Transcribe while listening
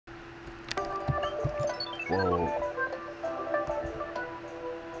Whoa.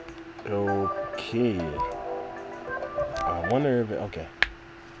 Okay. I wonder if okay.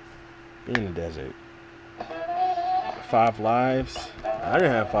 Be in the desert. 5 lives. I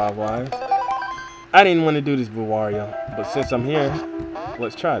didn't have 5 lives. I didn't want to do this with Wario, but since I'm here,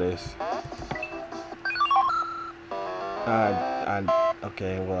 let's try this.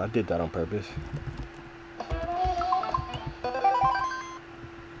 Okay, well, I did that on purpose.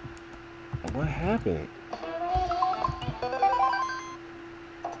 What happened?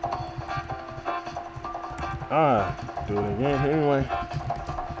 Do it again anyway.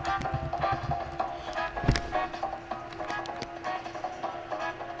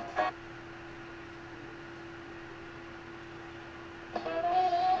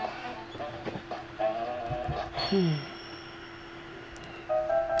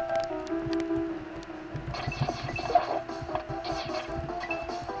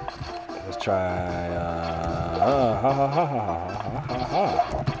 Let's try.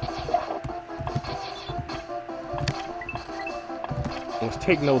 Let's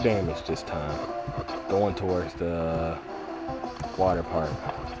take no damage this time. Going towards the water part.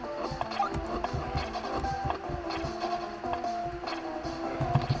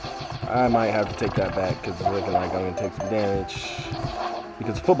 I might have to take that back because it's looking like I'm going to take some damage.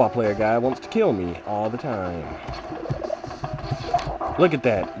 Because the football player guy wants to kill me all the time. Look at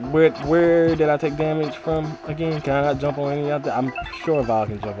that. Where did I take damage from again? Can I not jump on any of them? I'm sure Val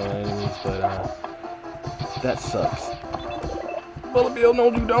can jump on enemies, but that sucks. Bullet bill,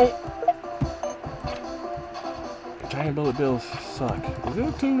 no you don't. Giant bullet bills suck. Is it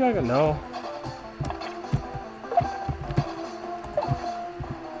a 2 dragon? No.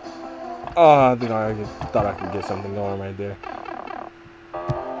 Oh, I think I thought I could get something going right there.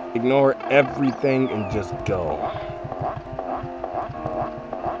 Ignore everything and just go.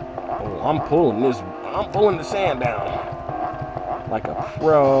 Oh, I'm pulling the sand down. Like a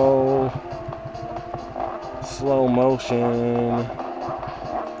pro. Slow motion.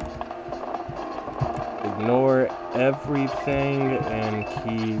 Ignore everything and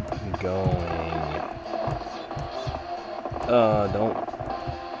keep going. Don't.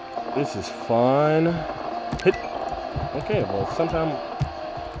 This is fun. Hit. Okay, well, sometime.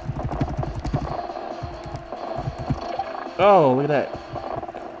 Oh, look at that.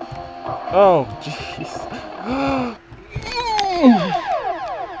 Oh, jeez.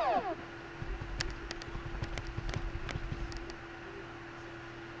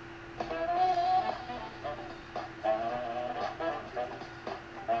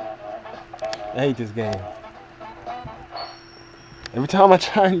 I hate this game. Every time I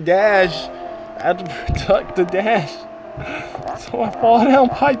try and dash, I have to protect the dash. So I fall down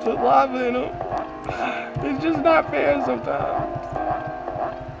pipes with lava in them. It's just not fair sometimes.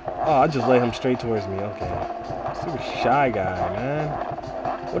 Oh, I just led him straight towards me. Okay. Super shy guy, man.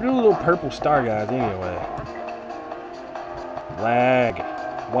 What are the little purple star guys anyway? Lag.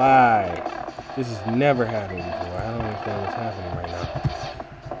 Why? This has never happened before. I don't understand what's happening right now.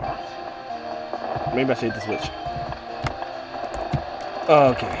 Maybe I should hit the switch.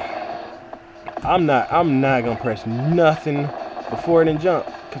 Okay. I'm not gonna press nothing before it and jump,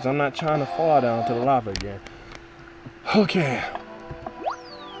 because I'm not trying to fall down to the lava again. Okay.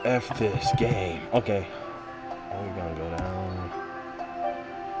 F this game. Okay. We're gonna go down.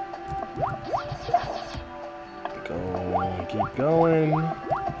 Keep going.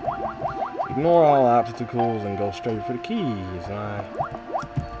 Ignore all obstacles and go straight for the keys. My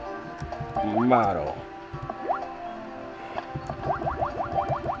motto.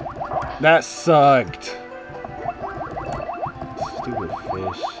 That sucked. Stupid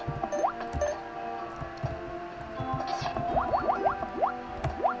fish.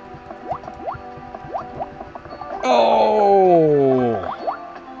 Oh!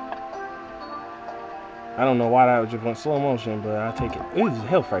 I don't know why that was just went slow motion, but I take it. This is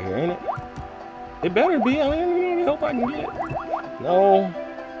health right here, ain't it? It better be. I don't even know any help I can get. No.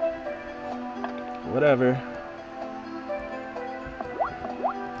 Whatever.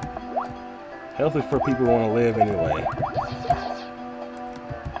 Health is for people who want to live anyway.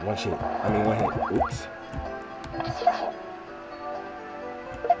 One hit. Oops.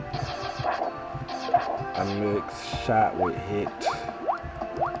 I mixed shot with hit.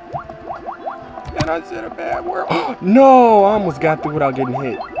 And I said a bad word. No! I almost got through without getting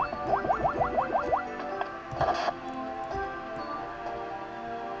hit.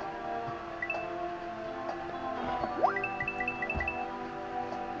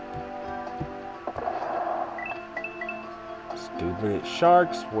 Stupid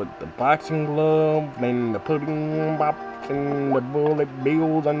sharks with the boxing glove and the pudding bop. and the bullet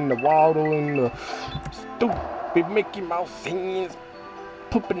bills and the waddle and the stupid Mickey Mouse scenes,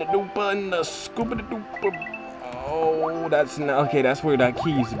 pooping the dooper and the scooping the dooper. Oh, that's not okay. That's where that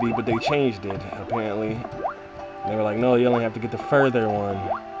key used to be, but they changed it apparently. They were like, no, you only have to get the further one.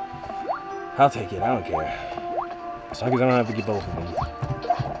 I'll take it. I don't care. As long as I don't have to get both of them.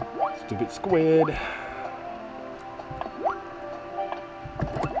 Stupid squid.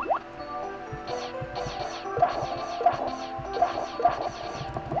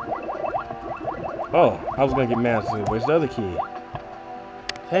 Oh, I was gonna get mad. Where's the other key?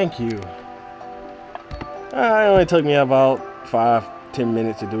 Thank you. It only took me about 5-10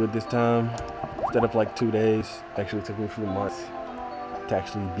 minutes to do it this time, instead of like 2 days. Actually, it took me a few months to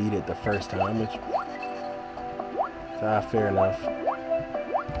actually beat it the first time, which fair enough.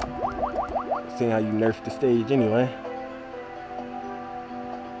 Seeing how you nerfed the stage anyway.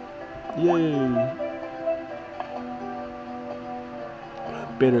 Yay!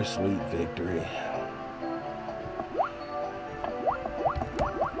 A bittersweet victory.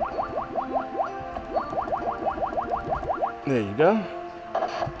 There you go.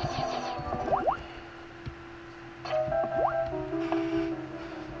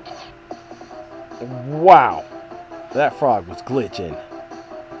 Wow, that frog was glitching.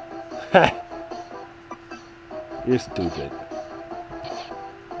 You're stupid.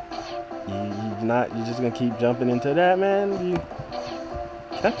 You're just gonna keep jumping into that, man.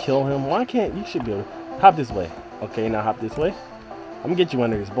 Can I kill him? Why can't you? Should be able to hop this way. Okay, now hop this way. I'm gonna get you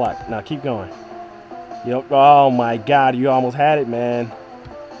under this block. Now keep going. Yep. Oh my God, you almost had it, man.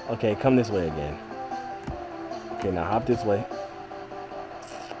 Okay, come this way again. Okay, now hop this way.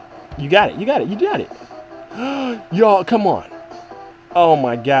 You got it. You got it. You got it. Y'all, come on. Oh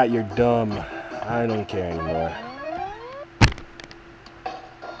my God, you're dumb. I don't care anymore.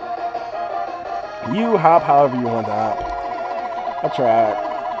 You hop however you want to hop. I tried.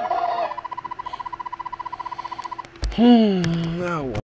 Oh,